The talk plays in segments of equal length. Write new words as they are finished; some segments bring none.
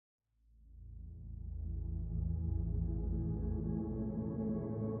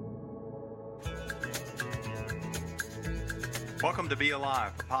Welcome to Be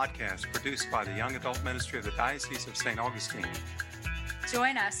Alive, a podcast produced by the Young Adult Ministry of the Diocese of St. Augustine.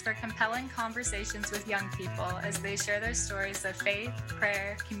 Join us for compelling conversations with young people as they share their stories of faith,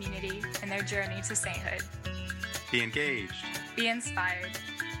 prayer, community, and their journey to sainthood. Be engaged. Be inspired.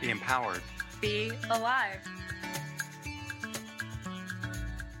 Be empowered. Be alive.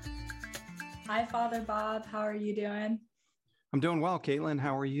 Hi, Father Bob. How are you doing? I'm doing well, Caitlin.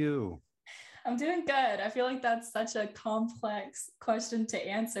 How are you? I'm doing good. I feel like that's such a complex question to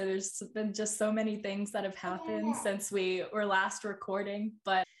answer. There's been just so many things that have happened since we were last recording,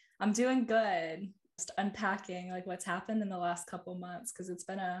 but I'm doing good. Just unpacking like what's happened in the last couple months because it's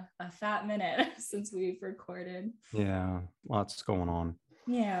been a fat minute since we've recorded. Yeah, lots going on.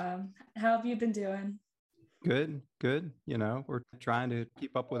 Yeah. How have you been doing? Good. You know, we're trying to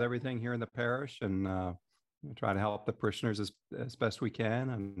keep up with everything here in the parish and try to help the parishioners as best we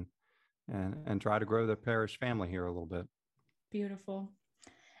can and try to grow the parish family here a little bit. Beautiful.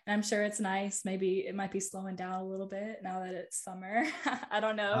 And I'm sure it's nice. Maybe it might be slowing down a little bit now that it's summer. I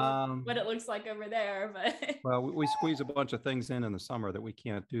don't know what it looks like over there, but well, we squeeze a bunch of things in the summer that we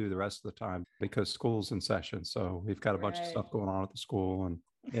can't do the rest of the time because school's in session. So we've got a bunch of stuff going on at the school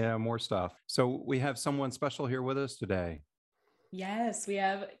and more stuff. So we have someone special here with us today. Yes, we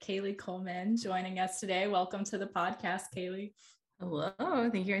have Kaylee Coleman joining us today. Welcome to the podcast, Kaylee. Hello.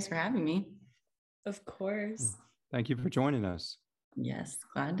 Thank you guys for having me. Of course. Thank you for joining us. Yes,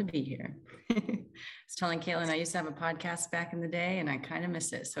 glad to be here. I was telling Caitlin I used to have a podcast back in the day and I kind of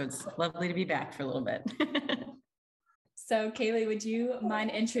miss it. So it's lovely to be back for a little bit. So Kaylee, would you mind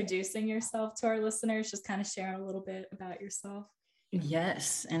introducing yourself to our listeners? Just kind of sharing a little bit about yourself.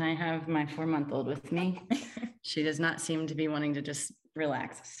 Yes. And I have my 4-month-old with me. She does not seem to be wanting to just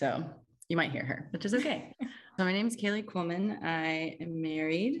relax. So you might hear her, which is okay. So my name is Kaylee Coleman. I am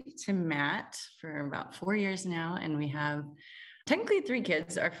married to Matt for about 4 years now, and we have technically 3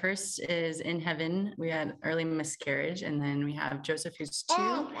 kids. Our first is in heaven. We had early miscarriage, and then we have Joseph, who's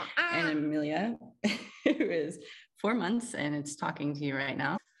 2, and Amelia, who is 4 months, and it's talking to you right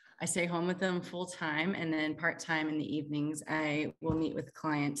now. I stay home with them full time, and then part-time in the evenings, I will meet with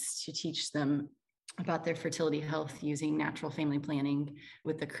clients to teach them about their fertility health using natural family planning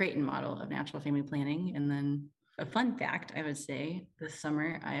with the Creighton model of natural family planning. And then a fun fact, I would say, this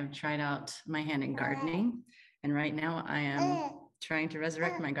summer I have tried out my hand in gardening. And right now I am trying to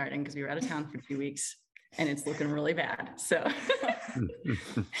resurrect my garden because we were out of town for 2 weeks and it's looking really bad. So I'm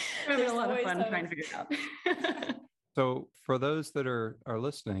having a lot of fun trying to figure it out. So for those that are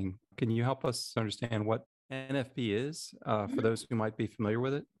listening, can you help us understand what NFP is for those who might be familiar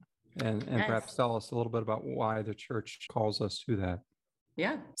with it? And yes, perhaps tell us a little bit about why the church calls us to that.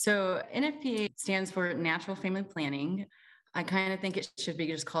 Yeah. So NFPA stands for Natural Family Planning. I kind of think it should be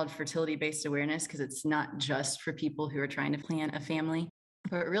just called fertility-based awareness because it's not just for people who are trying to plan a family.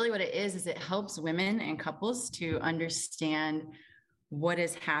 But really what it is it helps women and couples to understand what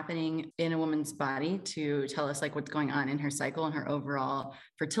is happening in a woman's body to tell us like what's going on in her cycle and her overall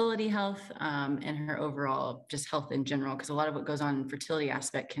fertility health and her overall just health in general, because a lot of what goes on in fertility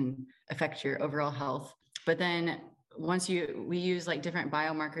aspect can affect your overall health. But then we use like different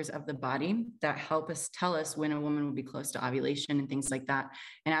biomarkers of the body that help us tell us when a woman will be close to ovulation and things like that.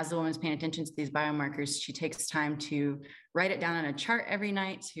 And as the woman's paying attention to these biomarkers, she takes time to write it down on a chart every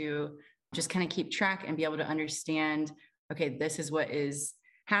night to just kind of keep track and be able to understand, okay, this is what is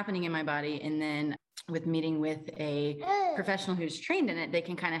happening in my body. And then with meeting with a professional who's trained in it, they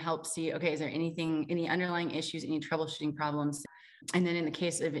can kind of help see, okay, is there any underlying issues, any troubleshooting problems? And then in the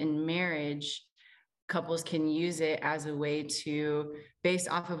case of in marriage, couples can use it as a way to, based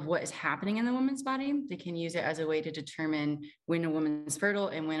off of what is happening in the woman's body, they can use it as a way to determine when a woman is fertile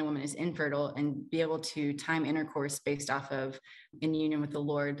and when a woman is infertile and be able to time intercourse based off of in union with the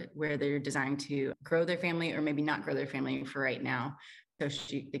Lord, where they're desiring to grow their family or maybe not grow their family for right now. So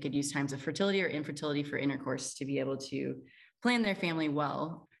they could use times of fertility or infertility for intercourse to be able to plan their family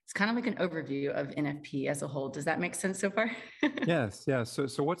well. It's kind of like an overview of NFP as a whole. Does that make sense so far? Yes.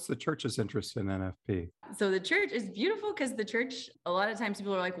 So what's the church's interest in NFP? So the church is beautiful because the church, a lot of times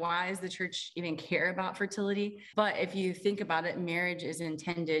people are like, why does the church even care about fertility? But if you think about it, marriage is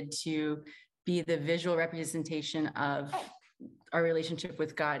intended to be the visual representation of our relationship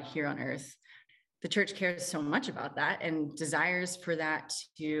with God here on earth. The church cares so much about that and desires for that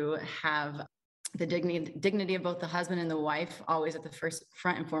to have the dignity of both the husband and the wife always at the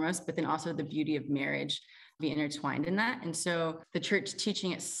front and foremost, but then also the beauty of marriage be intertwined in that. And so the church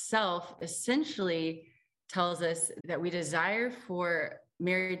teaching itself essentially tells us that we desire for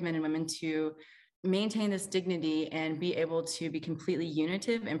married men and women to maintain this dignity and be able to be completely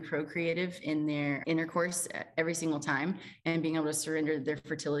unitive and procreative in their intercourse every single time, and being able to surrender their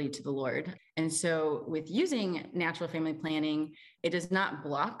fertility to the Lord. And so with using natural family planning, it does not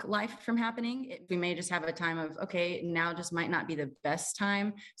block life from happening. We may just have a time of, okay, now just might not be the best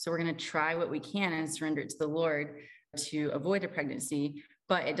time. So we're going to try what we can and surrender it to the Lord to avoid a pregnancy.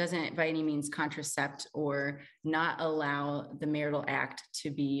 But it doesn't by any means contracept or not allow the marital act to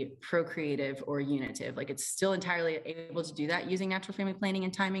be procreative or unitive. Like, it's still entirely able to do that using natural family planning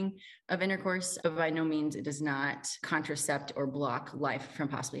and timing of intercourse, but by no means it does not contracept or block life from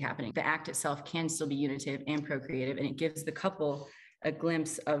possibly happening. The act itself can still be unitive and procreative, and it gives the couple a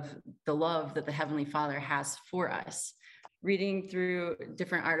glimpse of the love that the Heavenly Father has for us. Reading through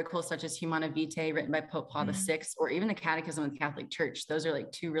different articles such as Humana Vitae, written by Pope Paul VI, or even the Catechism of the Catholic Church, those are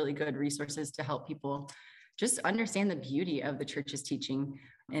like two really good resources to help people just understand the beauty of the church's teaching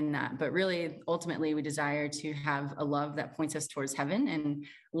in that. But really, ultimately, we desire to have a love that points us towards heaven, and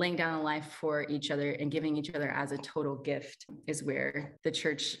laying down a life for each other and giving each other as a total gift is where the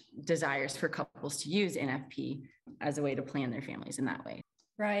church desires for couples to use NFP as a way to plan their families in that way.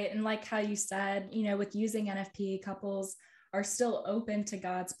 Right. And like how you said, with using NFP, couples are still open to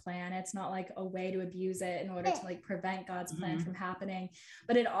God's plan. It's not like a way to abuse it in order to like prevent God's plan from happening.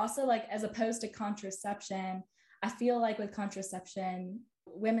 But it also, like, as opposed to contraception, I feel like with contraception,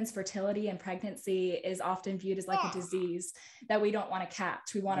 women's fertility and pregnancy is often viewed as like a disease that we don't want to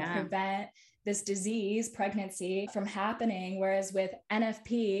catch. We want to prevent this disease, pregnancy, from happening. Whereas with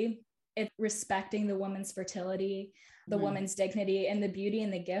NFP, it's respecting the woman's fertility, the woman's dignity, and the beauty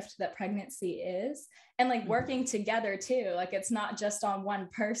and the gift that pregnancy is. And like working together too, like it's not just on one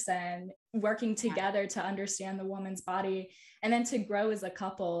person, working together to understand the woman's body and then to grow as a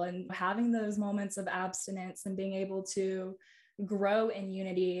couple, and having those moments of abstinence and being able to grow in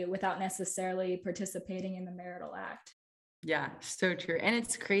unity without necessarily participating in the marital act. Yeah, so true. And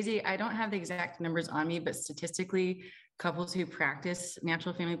it's crazy. I don't have the exact numbers on me, but statistically, couples who practice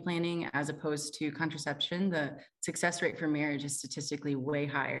natural family planning as opposed to contraception, the success rate for marriage is statistically way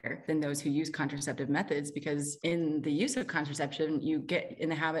higher than those who use contraceptive methods, because in the use of contraception, you get in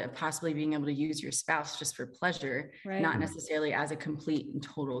the habit of possibly being able to use your spouse just for pleasure, not necessarily as a complete and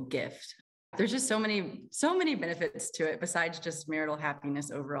total gift. There's just so many benefits to it besides just marital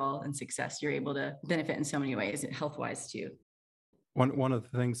happiness overall and success. You're able to benefit in so many ways, health-wise too. One of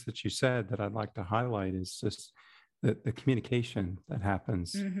the things that you said that I'd like to highlight is just the communication that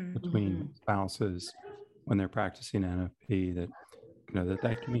happens between spouses when they're practicing NFP,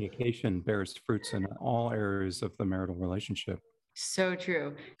 that communication bears fruits in all areas of the marital relationship. So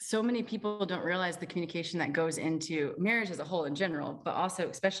true. So many people don't realize the communication that goes into marriage as a whole in general, but also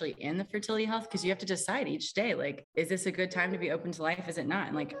especially in the fertility health, because you have to decide each day, like, is this a good time to be open to life? Is it not?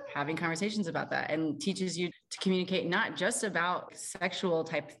 And like having conversations about that, and teaches you to communicate not just about sexual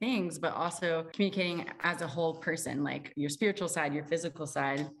type things, but also communicating as a whole person, like your spiritual side, your physical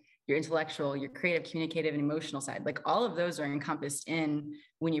side, your intellectual, your creative, communicative, and emotional side. Like all of those are encompassed in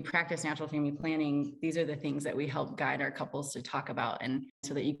when you practice natural family planning. These are the things that we help guide our couples to talk about, and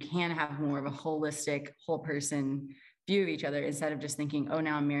so that you can have more of a holistic, whole person view of each other, instead of just thinking, oh,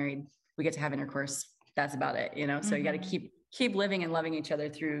 now I'm married, we get to have intercourse, that's about it, So you got to keep living and loving each other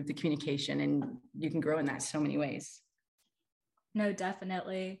through the communication, and you can grow in that so many ways. No,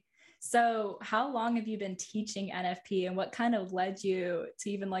 definitely. So how long have you been teaching NFP, and what kind of led you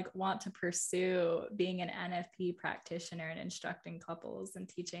to even like want to pursue being an NFP practitioner and instructing couples and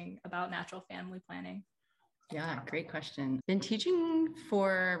teaching about natural family planning? Yeah, great question. Been teaching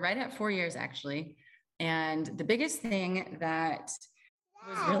for right at 4 years, actually. And the biggest thing that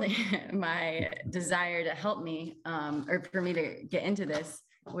was really my desire to help me, or for me to get into this,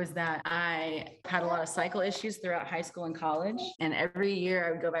 was that I had a lot of cycle issues throughout high school and college. And every year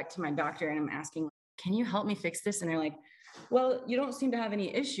I would go back to my doctor and I'm asking, can you help me fix this? And they're like, well, you don't seem to have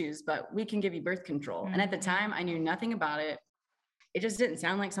any issues, but we can give you birth control. And at the time I knew nothing about it. It just didn't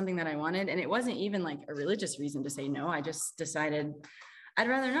sound like something that I wanted. And it wasn't even like a religious reason to say no. I just decided I'd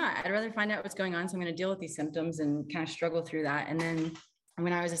rather not. I'd rather find out what's going on. So I'm going to deal with these symptoms and kind of struggle through that. And then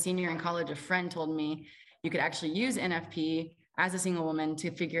when I was a senior in college, a friend told me you could actually use NFP as a single woman to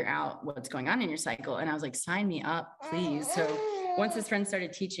figure out what's going on in your cycle. And I was like, sign me up, please. So once this friend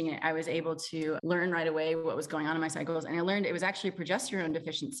started teaching it, I was able to learn right away what was going on in my cycles. And I learned it was actually progesterone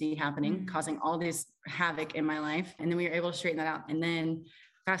deficiency happening, causing all this havoc in my life. And then we were able to straighten that out. And then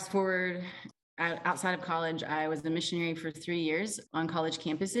fast forward outside of college, I was a missionary for 3 years on college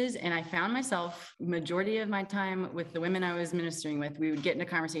campuses. And I found myself majority of my time with the women I was ministering with, we would get into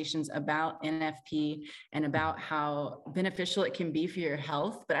conversations about NFP and about how beneficial it can be for your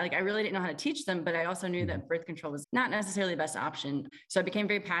health. But I really didn't know how to teach them, but I also knew that birth control was not necessarily the best option. So I became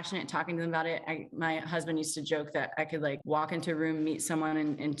very passionate talking to them about it. My husband used to joke that I could walk into a room, meet someone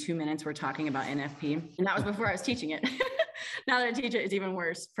in 2 minutes, we're talking about NFP. And that was before I was teaching it. Now that I teach it, it's even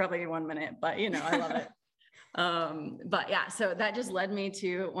worse, probably 1 minute, but I love it. But yeah, so that just led me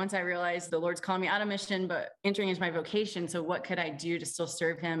to, once I realized the Lord's calling me out of mission, but entering into my vocation. So what could I do to still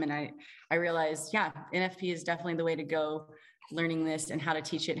serve him? And I realized, yeah, NFP is definitely the way to go, learning this and how to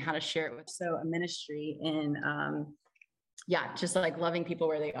teach it and how to share it with a ministry in, just loving people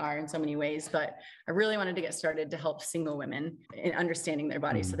where they are in so many ways. But I really wanted to get started to help single women in understanding their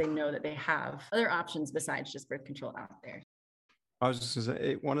bodies so they know that they have other options besides just birth control out there. I was just going to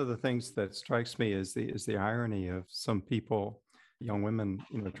say, one of the things that strikes me is the irony of some people, young women,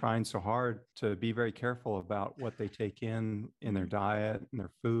 trying so hard to be very careful about what they take in their diet and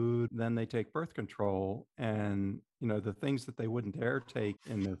their food. Then they take birth control, and the things that they wouldn't dare take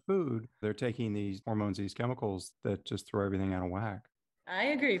in their food, they're taking these hormones, these chemicals that just throw everything out of whack. I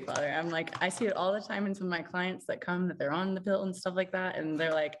agree, Father. I see it all the time in some of my clients that come, that they're on the pill and stuff like that, and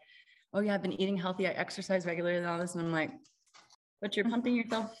they're like, "Oh yeah, I've been eating healthy, I exercise regularly and all this," and I'm like, but you're pumping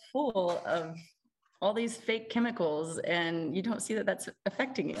yourself full of all these fake chemicals and you don't see that that's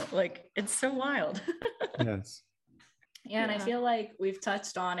affecting you. It's so wild. Yes. Yeah, and I feel like we've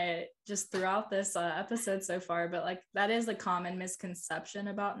touched on it just throughout this episode so far, but that is a common misconception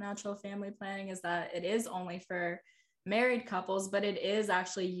about natural family planning, is that it is only for married couples, but it is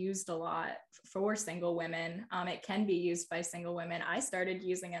actually used a lot for single women. It can be used by single women. I started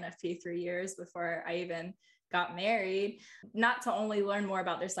using NFP 3 years before I even got married, not to only learn more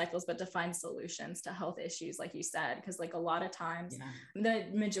about their cycles, but to find solutions to health issues, like you said, because a lot of times the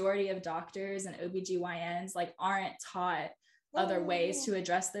majority of doctors and OBGYNs aren't taught other ways to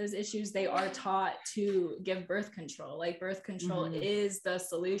address those issues. They are taught to give birth control. Birth control is the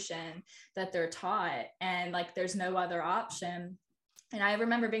solution that they're taught, and there's no other option. And I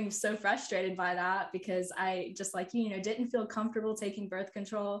remember being so frustrated by that, because I just didn't feel comfortable taking birth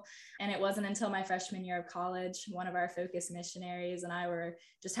control. And it wasn't until my freshman year of college, one of our focus missionaries and I were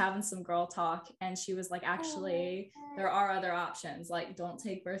just having some girl talk. And she was like, actually, there are other options. Don't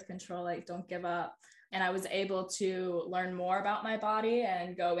take birth control, don't give up. And I was able to learn more about my body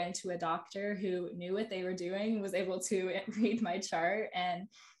and go into a doctor who knew what they were doing, was able to read my chart and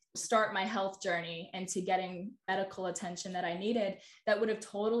start my health journey into getting medical attention that I needed, that would have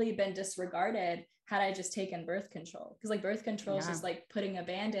totally been disregarded had I just taken birth control. Because birth control is just putting a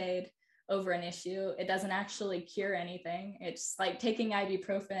Band-Aid over an issue. It doesn't actually cure anything. It's taking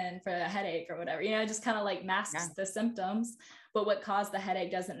ibuprofen for a headache or whatever, just kind of masks the symptoms, but what caused the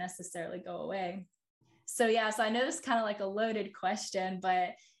headache doesn't necessarily go away. So I know this is kind of a loaded question,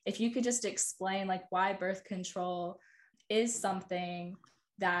 but if you could just explain why birth control is something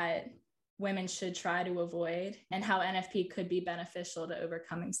that women should try to avoid, and how NFP could be beneficial to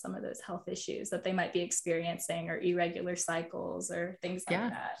overcoming some of those health issues that they might be experiencing, or irregular cycles or things like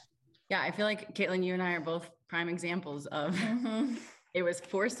that. Yeah, I feel like, Caitlin, you and I are both prime examples of it was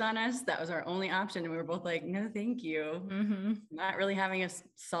forced on us. That was our only option. And we were both like, no, thank you. Not really having a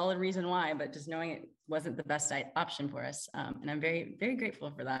solid reason why, but just knowing it wasn't the best option for us. And I'm very, very grateful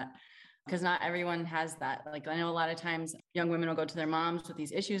for that. Because not everyone has that. I know a lot of times young women will go to their moms with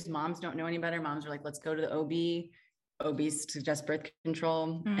these issues. Moms don't know any better. Moms are like, let's go to the OB. OBs suggest birth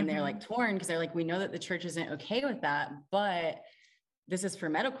control. And they're torn, because they're we know that the church isn't okay with that, but this is for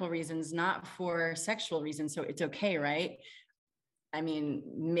medical reasons, not for sexual reasons. So it's okay, right? I mean,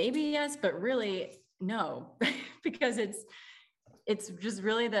 maybe yes, but really no, because it's just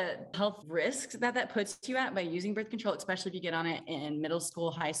really the health risks that puts you at by using birth control, especially if you get on it in middle school,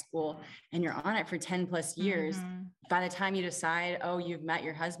 high school, and you're on it for 10 plus years. By the time you decide, oh, you've met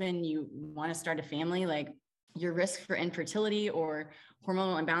your husband, you want to start a family, your risk for infertility or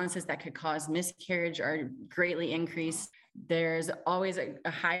hormonal imbalances that could cause miscarriage are greatly increased. There's always a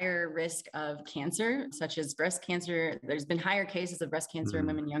higher risk of cancer, such as breast cancer. There's been higher cases of breast cancer in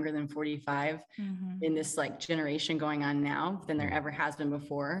women younger than 45 in this generation going on now than there ever has been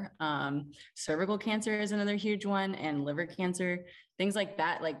before. Cervical cancer is another huge one, and liver cancer, things like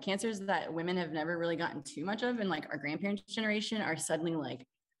that. Cancers that women have never really gotten too much of in our grandparents' generation are suddenly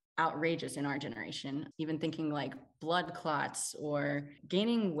outrageous in our generation. Even thinking blood clots or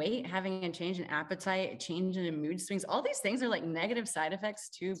gaining weight, having a change in appetite, change in mood swings, all these things are negative side effects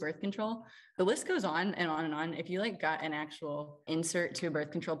to birth control. The list goes on and on and on. If you like got an actual insert to a birth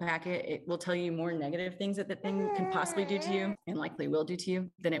control packet, it will tell you more negative things that the thing can possibly do to you and likely will do to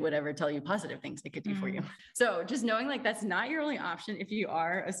you than it would ever tell you positive things it could do for you. So just knowing like that's not your only option if you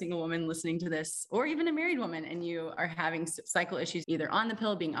are a single woman listening to this, or even a married woman and you are having cycle issues, either on the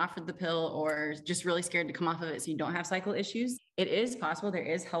pill, being offered the pill, or just really scared to come off of it so you don't have cycle issues. It is possible. There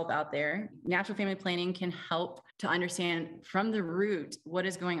is help out there. Natural family planning can help to understand from the root what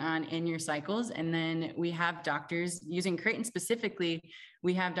is going on in your cycles. And then we have doctors using Creighton specifically.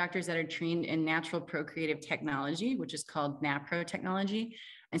 We have doctors that are trained in natural procreative technology, which is called NAPRO technology.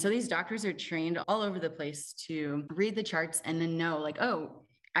 And so these doctors are trained all over the place to read the charts and then know like, oh,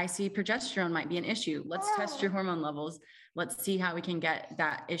 I see progesterone might be an issue. Let's test your hormone levels. Let's see how we can get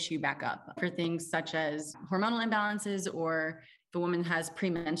that issue back up for things such as hormonal imbalances, or if a woman has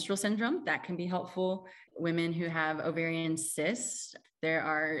premenstrual syndrome, that can be helpful. Women who have ovarian cysts, there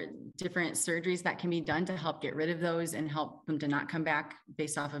are different surgeries that can be done to help get rid of those and help them to not come back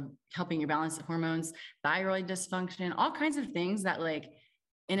based off of helping you balance the hormones, thyroid dysfunction, all kinds of things that like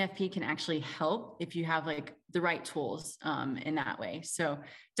NFP can actually help if you have like the right tools in that way. So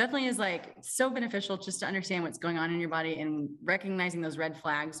definitely is like so beneficial just to understand what's going on in your body and recognizing those red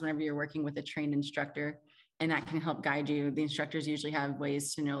flags whenever you're working with a trained instructor, and that can help guide you. The instructors usually have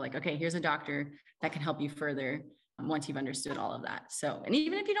ways to know like, okay, here's a doctor that can help you further once you've understood all of that. So, and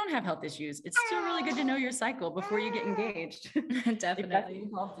even if you don't have health issues, it's still really good to know your cycle before you get engaged. Definitely.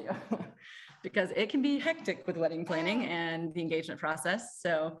 Because it can be hectic with wedding planning and the engagement process.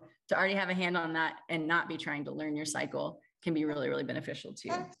 So to already have a hand on that and not be trying to learn your cycle can be really, really beneficial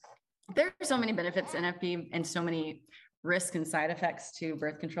too. There are so many benefits to NFP and so many risks and side effects to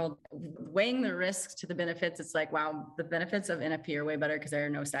birth control. Weighing the risks to the benefits, it's like, wow, the benefits of NFP are way better because there are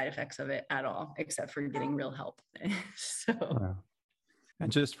no side effects of it at all, except for getting real help. So. Wow.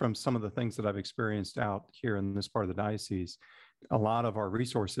 And just from some of the things that I've experienced out here in this part of the diocese, a lot of our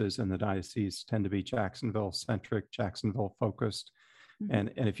resources in the diocese tend to be Jacksonville centric, Jacksonville focused.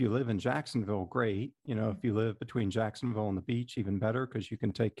 And if you live in Jacksonville, great. You know, if you live between Jacksonville and the beach, even better, because you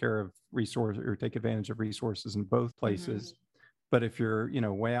can take care of resources or take advantage of resources in both places. But if you're, you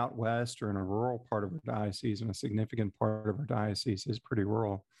know, way out west or in a rural part of our diocese, and a significant part of our diocese is pretty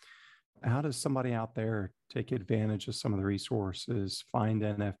rural, how does somebody out there take advantage of some of the resources, find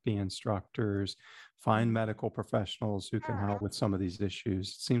NFP instructors, find medical professionals who can help with some of these issues?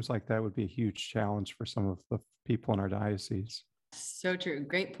 It seems like that would be a huge challenge for some of the people in our diocese. So true.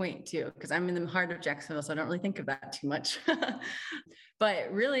 Great point too, because I'm in the heart of Jacksonville, so I don't really think of that too much. But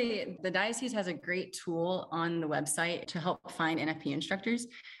really, the diocese has a great tool on the website to help find NFP instructors.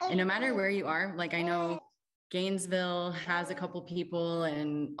 And no matter where you are, like I know Gainesville has a couple people,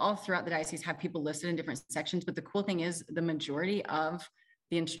 and all throughout the diocese have people listed in different sections. But the cool thing is the majority of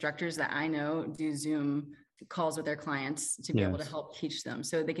the instructors that I know do Zoom calls with their clients to be able to help teach them.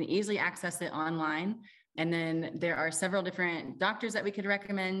 So they can easily access it online. And then there are several different doctors that we could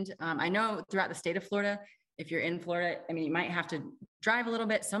recommend. I know throughout the state of Florida, if you're in Florida, I mean, you might have to drive a little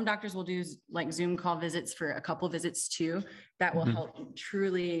bit. Some doctors will do like Zoom call visits for a couple visits too. That will help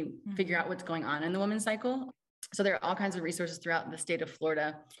truly figure out what's going on in the woman's cycle. So there are all kinds of resources throughout the state of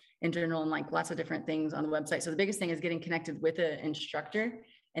Florida in general, and like lots of different things on the website. So the biggest thing is getting connected with an instructor,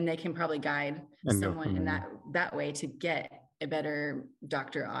 and they can probably guide someone in that way to get a better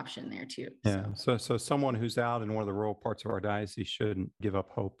doctor option there too. Yeah. So someone who's out in one of the rural parts of our diocese shouldn't give up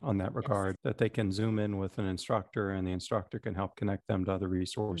hope on that regard, that they can Zoom in with an instructor and the instructor can help connect them to other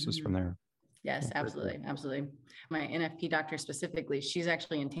resources from there. Yes, absolutely. Absolutely. My NFP doctor specifically, she's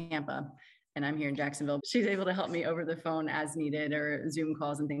actually in Tampa and I'm here in Jacksonville. She's able to help me over the phone as needed, or Zoom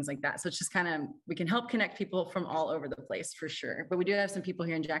calls and things like that. So it's just kind of, we can help connect people from all over the place for sure. But we do have some people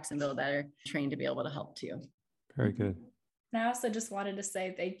here in Jacksonville that are trained to be able to help too. Very good. And I also just wanted to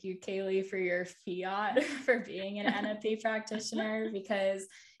say thank you, Kaylee, for your fiat for being an NFP practitioner, because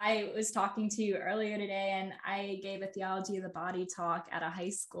I was talking to you earlier today and I gave a theology of the body talk at a high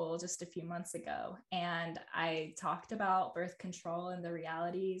school just a few months ago. And I talked about birth control and the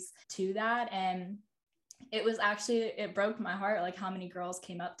realities to that. And it broke my heart, like how many girls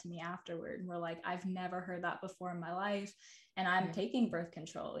came up to me afterward and were like, I've never heard that before in my life. And I'm taking birth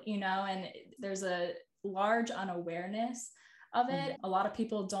control, you know, and there's a large unawareness of it. A lot of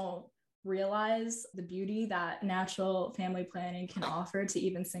people don't realize the beauty that natural family planning can offer to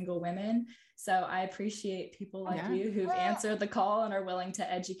even single women. So I appreciate people like you who've answered the call and are willing to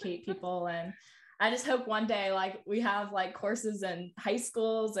educate people. And I just hope one day, like, we have like courses in high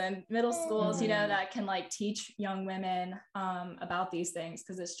schools and middle schools, you know, that can like teach young women about these things,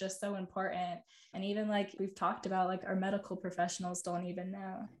 because it's just so important. And even like we've talked about, like, our medical professionals don't even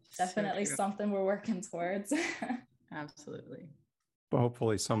know. Definitely something we're working towards. Absolutely. Well,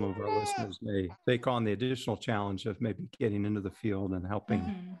 hopefully some of our listeners may take on the additional challenge of maybe getting into the field and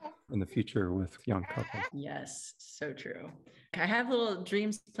helping in the future with young couples. Yes, so true. I have little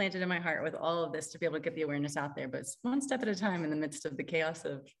dreams planted in my heart with all of this to be able to get the awareness out there, but it's one step at a time in the midst of the chaos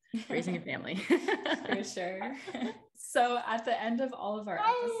of raising a family. For sure. So at the end of all of our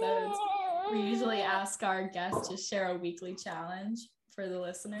episodes, we usually ask our guests to share a weekly challenge for the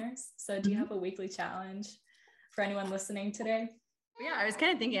listeners. So do you have a weekly challenge for anyone listening today? Yeah, I was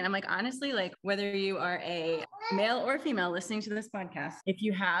kind of thinking, I'm like, honestly, like, whether you are a male or female listening to this podcast, if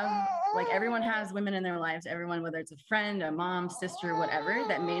you have, like, everyone has women in their lives, everyone, whether it's a friend, a mom, sister, whatever,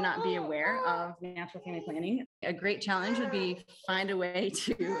 that may not be aware of natural family planning, a great challenge would be find a way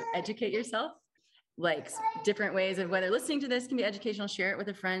to educate yourself, like different ways of whether listening to this can be educational, share it with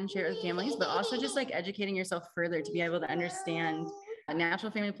a friend, share it with families, but also just like educating yourself further to be able to understand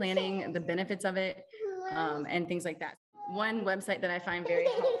natural family planning, the benefits of it, and things like that. One website that I find very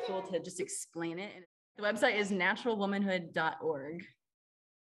helpful to just explain it. The website is naturalwomanhood.org.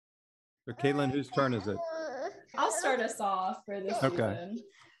 So Caitlin, whose turn is it? I'll start us off for this season.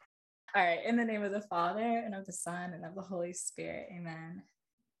 All right. In the name of the Father, and of the Son, and of the Holy Spirit. Amen.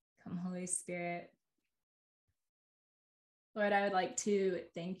 Come, Holy Spirit. Lord, I would like to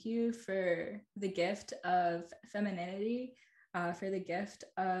thank you for the gift of femininity, for the gift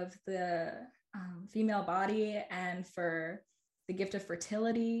of the female body, and for the gift of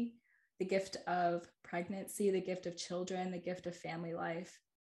fertility, the gift of pregnancy, the gift of children, the gift of family life,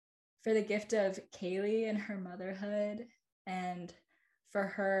 for the gift of Kaylee and her motherhood, and for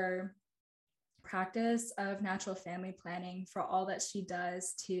her practice of natural family planning, for all that she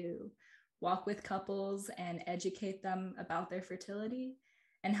does to walk with couples and educate them about their fertility,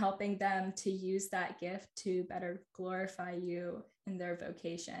 and helping them to use that gift to better glorify you in their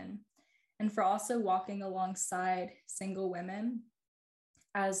vocation. And for also walking alongside single women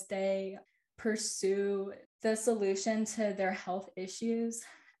as they pursue the solution to their health issues,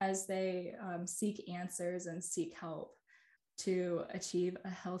 as they seek answers and seek help to achieve a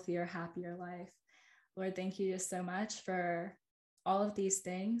healthier, happier life. Lord, thank you just so much for all of these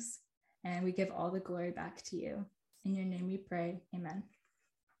things. And we give all the glory back to you. In your name we pray. Amen.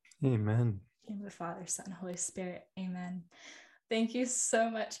 Amen. In the name of the Father, Son, Holy Spirit. Amen. Thank you so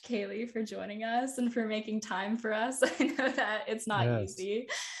much, Kaylee, for joining us and for making time for us. I know that it's not easy,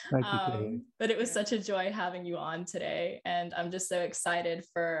 Thank you, Kaylee. But it was such a joy having you on today. And I'm just so excited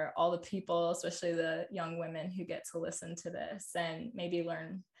for all the people, especially the young women who get to listen to this and maybe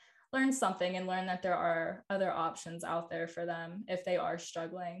learn something and learn that there are other options out there for them if they are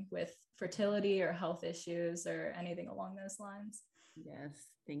struggling with fertility or health issues or anything along those lines. Yes,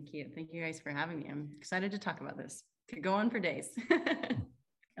 thank you. Thank you guys for having me. I'm excited to talk about this. Could go on for days.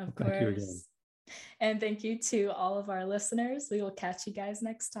 Of course. Thank you again. And thank you to all of our listeners. We will catch you guys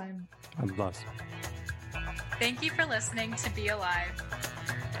next time. God bless. Thank you for listening to Be Alive.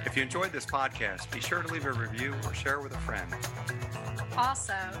 If you enjoyed this podcast, be sure to leave a review or share it with a friend.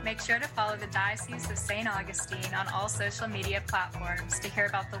 Also, make sure to follow the Diocese of St. Augustine on all social media platforms to hear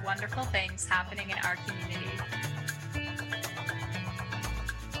about the wonderful things happening in our community.